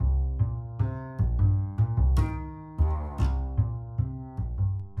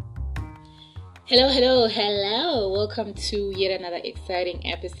Hello. Welcome to yet another exciting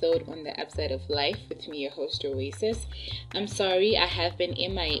episode on the Upside of Life with me, your host, Oasis. I'm sorry, I have been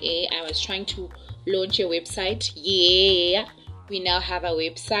MIA. I was trying to launch a website. Yeah, we now have a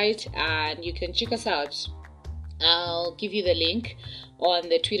website and you can check us out. I'll give you the link on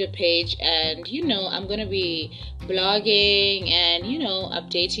the Twitter page, and I'm going to be blogging and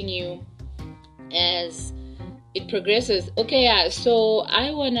updating you as it progresses. So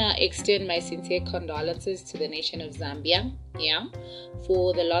I want to extend my sincere condolences to the nation of Zambia,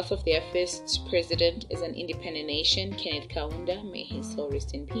 for the loss of their first president as an independent nation, Kenneth Kaunda, may his soul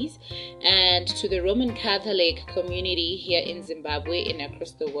rest in peace, and to the Roman Catholic community here in Zimbabwe and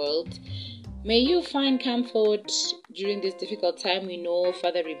across the world. May you find comfort during this difficult time. We know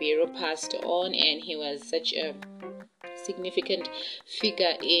Father Ribeiro passed on, and he was such a significant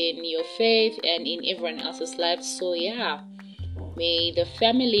figure in your faith and in everyone else's life. So may the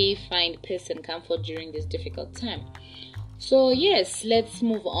family find peace and comfort during this difficult time. So yes, let's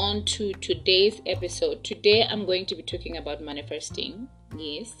move on to today's episode. Today I'm going to be talking about manifesting.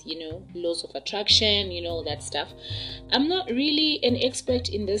 Yes, laws of attraction, that stuff. I'm not really an expert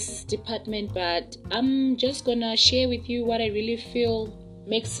in this department, but I'm just gonna share with you what I really feel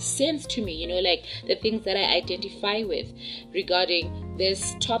makes sense to me, like the things that I identify with regarding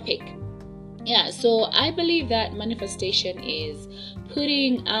this topic. So I believe that manifestation is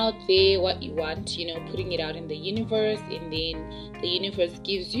putting out there what you want, putting it out in the universe, and then the universe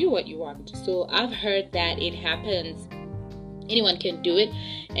gives you what you want. So I've heard that it happens. Anyone can do it,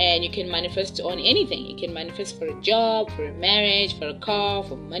 and you can manifest on anything. You can manifest for a job, for a marriage, for a car,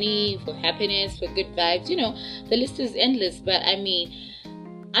 for money, for happiness, for good vibes. The list is endless. But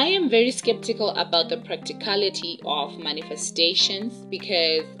I am very skeptical about the practicality of manifestations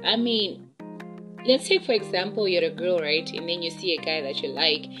because, let's say, for example, you're a girl, right? And then you see a guy that you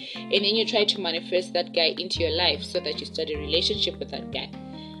like, and then you try to manifest that guy into your life so that you start a relationship with that guy.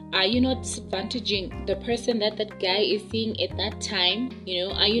 Are you not disadvantaging the person that guy is seeing at that time?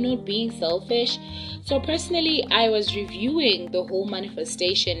 Are you not being selfish? So personally, I was reviewing the whole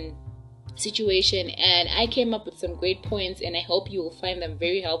manifestation situation, and I came up with some great points, and I hope you will find them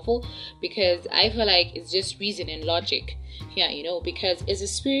very helpful because I feel like it's just reason and logic. Because as a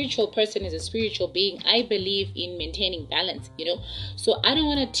spiritual person, as a spiritual being, I believe in maintaining balance, so I don't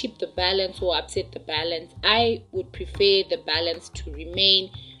want to tip the balance or upset the balance. I would prefer the balance to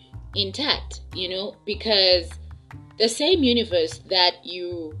remain intact, because the same universe that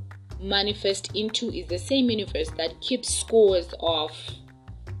you manifest into is the same universe that keeps scores of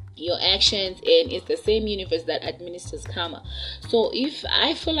your actions, and it's the same universe that administers karma. So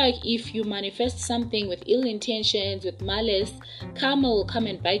I feel like if you manifest something with ill intentions, with malice, karma will come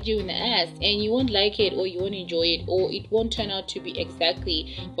and bite you in the ass, and you won't like it, or you won't enjoy it, or it won't turn out to be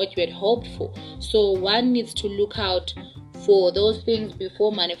exactly what you had hoped for. So one needs to look out for those things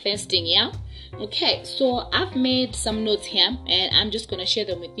before manifesting. So I've made some notes here, and I'm just gonna share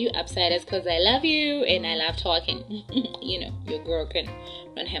them with you, Upsiders, because I love you and I love talking. Your girl can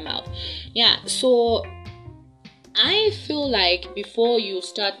run her mouth. So I feel like before you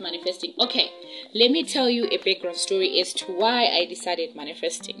start manifesting, let me tell you a background story as to why I decided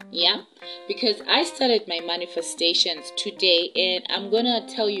manifesting. Because I started my manifestations today, and I'm gonna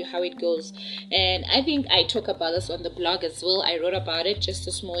tell you how it goes. And I think I talk about this on the blog as well. I wrote about it just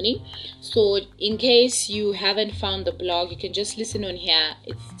this morning. So in case you haven't found the blog, you can just listen on here.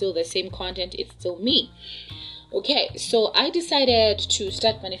 It's still the same content. It's still me. So I decided to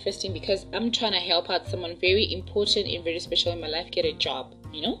start manifesting because I'm trying to help out someone very important and very special in my life get a job.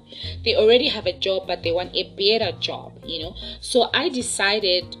 They already have a job, but they want a better job. So I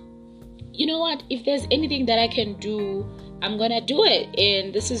decided, what, if there's anything that I can do, I'm gonna do it.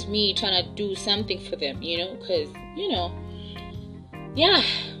 And this is me trying to do something for them, because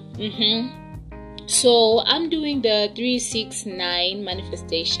So I'm doing the 3-6-9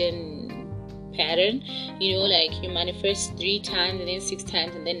 manifestation pattern, like you manifest 3 times and then 6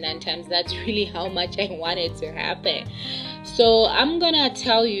 times and then 9 times. That's really how much I want it to happen. So I'm gonna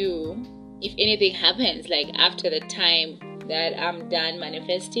tell you if anything happens, like after the time that I'm done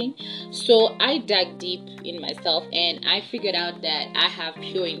manifesting. So I dug deep in myself, and I figured out that I have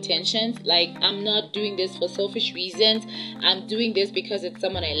pure intentions. Like, I'm not doing this for selfish reasons. I'm doing this because it's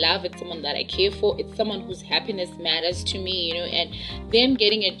someone I love, it's someone that I care for, it's someone whose happiness matters to me, and them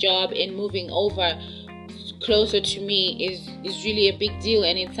getting a job and moving over closer to me is really a big deal,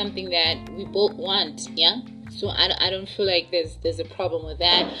 and it's something that we both want. So I don't feel like there's a problem with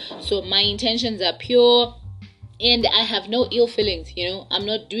that. So my intentions are pure, And I have no ill feelings, I'm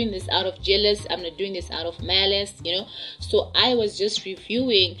not doing this out of jealous, I'm not doing this out of malice, so I was just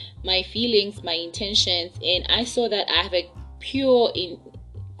reviewing my feelings, my intentions, and I saw that I have a pure in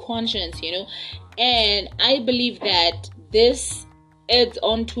conscience, and I believe that this adds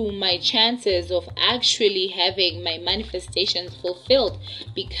on to my chances of actually having my manifestations fulfilled,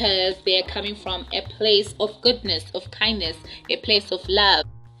 because they're coming from a place of goodness, of kindness, a place of love.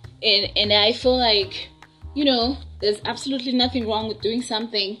 And I feel like, there's absolutely nothing wrong with doing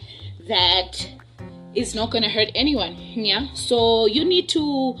something that is not going to hurt anyone. Yeah. So you need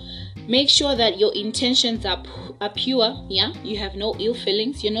to make sure that your intentions are pure. Yeah. You have no ill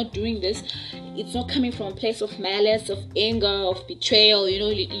feelings. You're not doing this. It's not coming from a place of malice, of anger, of betrayal.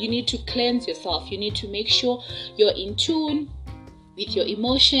 You need to cleanse yourself. You need to make sure you're in tune with your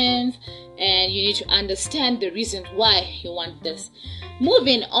emotions, and you need to understand the reason why you want this.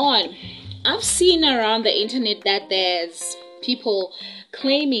 Moving on, I've seen around the internet that there's people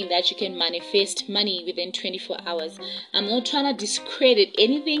claiming that you can manifest money within 24 hours. I'm not trying to discredit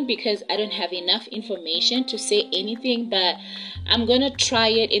anything because I don't have enough information to say anything, but I'm going to try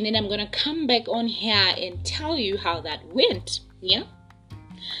it, and then I'm going to come back on here and tell you how that went. Yeah.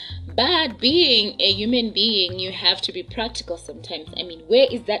 But being a human being, you have to be practical sometimes. I mean, where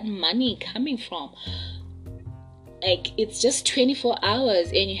is that money coming from? Like, it's just 24 hours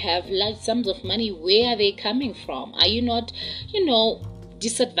and you have large sums of money. Where are they coming from? Are you not,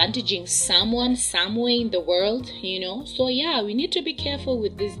 disadvantaging someone somewhere in the world? So yeah, we need to be careful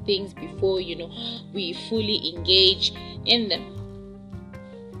with these things before, we fully engage in them.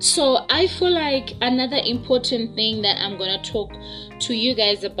 So I feel like another important thing that I'm going to talk to you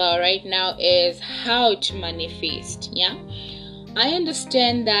guys about right now is how to manifest. Yeah, I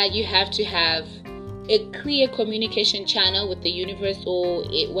understand that you have to have a clear communication channel with the universe or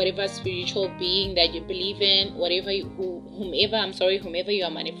whatever spiritual being that you believe in, whomever you are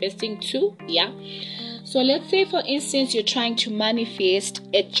manifesting to. Yeah. So let's say, for instance, you're trying to manifest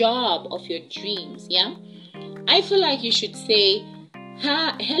a job of your dreams. Yeah. I feel like you should say,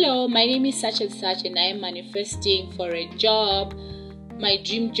 hello, my name is such and such, and I am manifesting for a job, my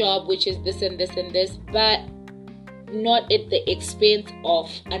dream job, which is this and this and this, but not at the expense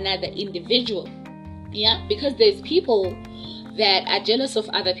of another individual. Yeah, because there's people that are jealous of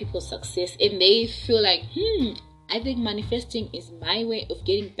other people's success, and they feel like, I think manifesting is my way of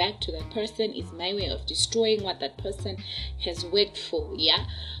getting back to that person, is my way of destroying what that person has worked for. Yeah,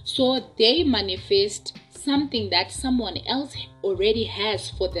 so they manifest something that someone else already has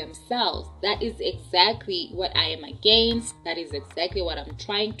for themselves. That is exactly what I am against. That is exactly what I'm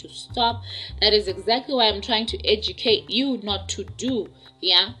trying to stop. That is exactly what I'm trying to educate you not to do.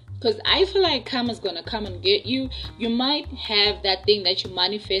 Yeah. Because I feel like karma's gonna come and get you. You might have that thing that you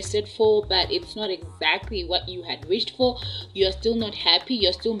manifested for, but it's not exactly what you had wished for. You're still not happy.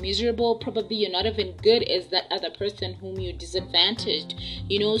 You're still miserable. Probably you're not even good as that other person whom you disadvantaged.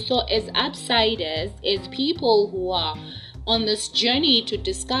 So as outsiders, as people who are on this journey to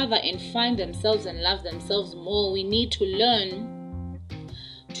discover and find themselves and love themselves more, we need to learn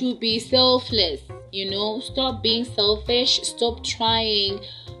to be selfless. Stop being selfish. Stop trying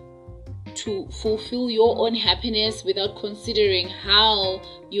to fulfill your own happiness without considering how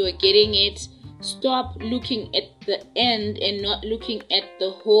you are getting it. Stop looking at the end and not looking at the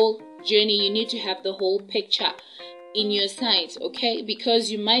whole journey. You need to have the whole picture in your sight, okay?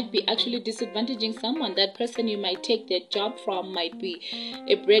 Because you might be actually disadvantaging someone. That person you might take their job from might be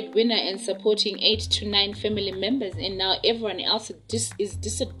a breadwinner and supporting 8 to 9 family members, and now everyone else is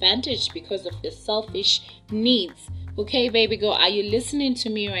disadvantaged because of your selfish needs. Okay, baby girl, are you listening to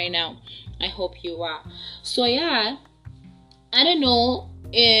me right now? I hope you are. So yeah, I don't know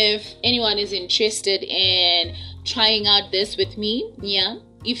if anyone is interested in trying out this with me. Yeah,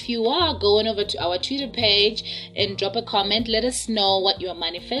 if you are, go on over to our Twitter page and drop a comment. Let us know what you are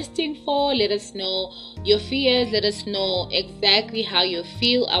manifesting for. Let us know your fears. Let us know exactly how you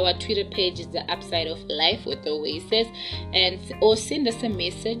feel. Our Twitter page is the Upside of Life with Oasis, or send us a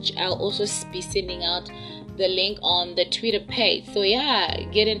message. I'll also be sending out the link on the Twitter page. So yeah,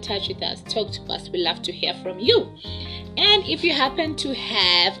 get in touch with us, talk to us. We love to hear from you. And if you happen to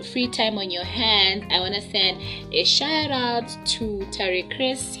have free time on your hands, I want to send a shout out to Tariq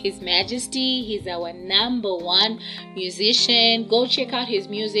Chris, His Majesty. He's our #1 musician. Go check out his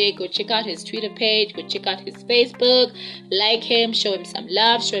music. Go check out his Twitter page. Go check out his Facebook. Like him. Show him some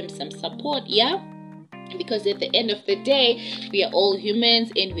love. Show him some support. Yeah. Because at the end of the day, we are all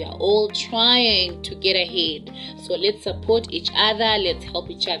humans and we are all trying to get ahead. So let's support each other. Let's help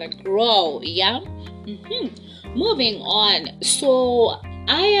each other grow. Yeah. Moving on. So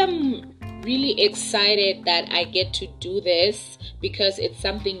I am really excited that I get to do this because it's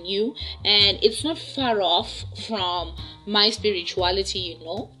something new and it's not far off from my spirituality,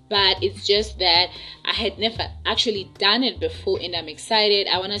 but it's just that I had never actually done it before, and I'm excited.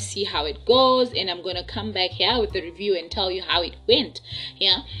 I want to see how it goes, and I'm going to come back here with a review and tell you how it went.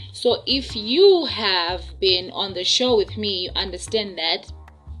 Yeah. So if you have been on the show with me, you understand that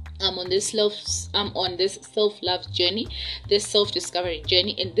I'm on this self-love journey, this self-discovery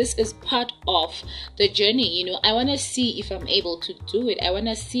journey, and this is part of the journey. I want to see if I'm able to do it. I want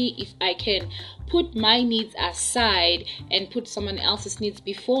to see if I can put my needs aside and put someone else's needs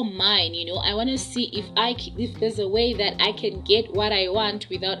before mine. I want to see if there's a way that I can get what I want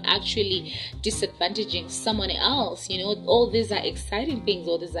without actually disadvantaging someone else. All these are exciting things,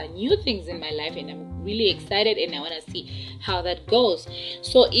 all these are new things in my life, and I'm really excited, and I want to see how that goes.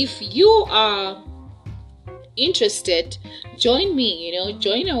 So if you are interested, join me,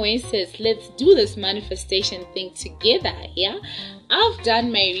 join Oasis. Let's do this manifestation thing together. Yeah, I've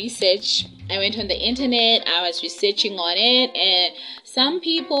done my research. I went on the internet, I was researching on it, and some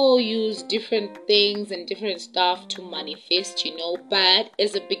people use different things and different stuff to manifest, but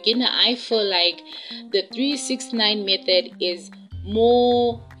as a beginner, I feel like the 369 method is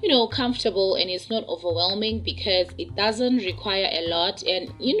more comfortable, and it's not overwhelming because it doesn't require a lot.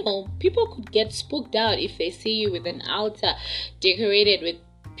 And people could get spooked out if they see you with an altar decorated with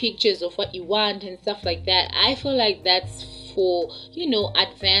pictures of what you want and stuff like that. I feel like that's for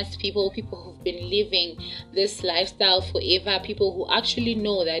advanced people who've been living this lifestyle forever, people who actually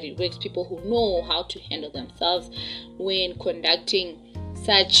know that it works, people who know how to handle themselves when conducting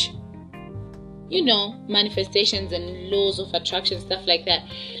such manifestations and laws of attraction, stuff like that.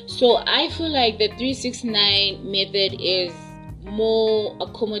 So I feel like the 369 method is more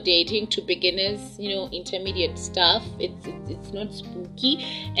accommodating to beginners, intermediate stuff. It's not spooky,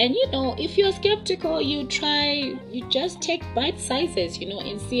 and if you're skeptical, you just take bite sizes,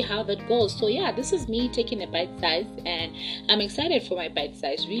 and see how that goes. So yeah, this is me taking a bite size, and I'm excited for my bite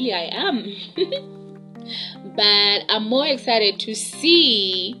size. Really, I am. But I'm more excited to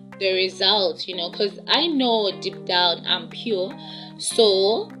see the results, because I know deep down I'm pure.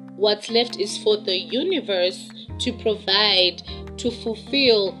 So what's left is for the universe to provide, to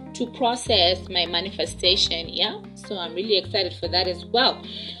fulfill, to process my manifestation. Yeah, so I'm really excited for that as well.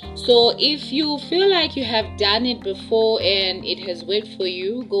 So if you feel like you have done it before and it has worked for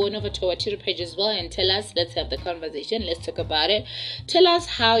you, go on over to our Twitter page as well and tell us. Let's have the conversation. Let's talk about it. Tell us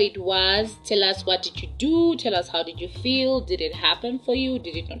how it was. Tell us what did you do. Tell us how did you feel. Did it happen for you?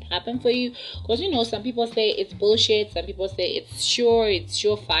 Did it not happen for you? Because some people say it's bullshit. Some people say it's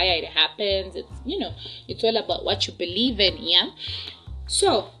surefire. It happens. It's all about what you believe in. Yeah.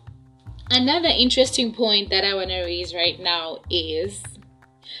 So another interesting point that I want to raise right now is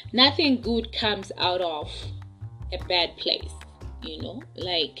nothing good comes out of a bad place.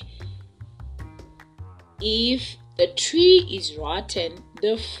 Like if the tree is rotten,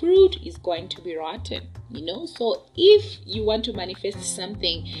 the fruit is going to be rotten. So if you want to manifest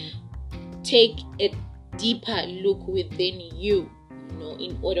something, take a deeper look within you,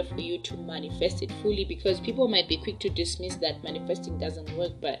 in order for you to manifest it fully, because people might be quick to dismiss that manifesting doesn't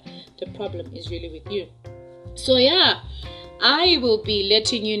work, but the problem is really with you. So yeah, I will be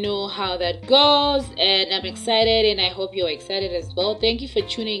letting you know how that goes, and I'm excited, and I hope you're excited as well. Thank you for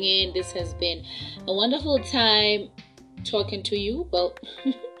tuning in. This has been a wonderful time talking to you,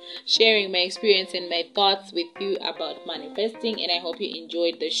 sharing my experience and my thoughts with you about manifesting, and I hope you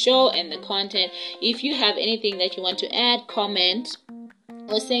enjoyed the show and the content. If you have anything that you want to add, comment,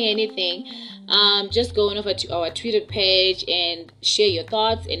 or say anything, just go on over to our Twitter page and share your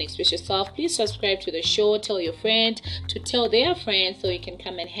thoughts and express yourself. Please subscribe to the show. Tell your friends to tell their friends so you can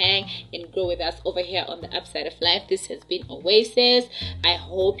come and hang and grow with us over here on the Upside of Life. This has been Oasis. I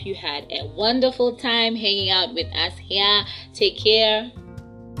hope you had a wonderful time hanging out with us here. Take care.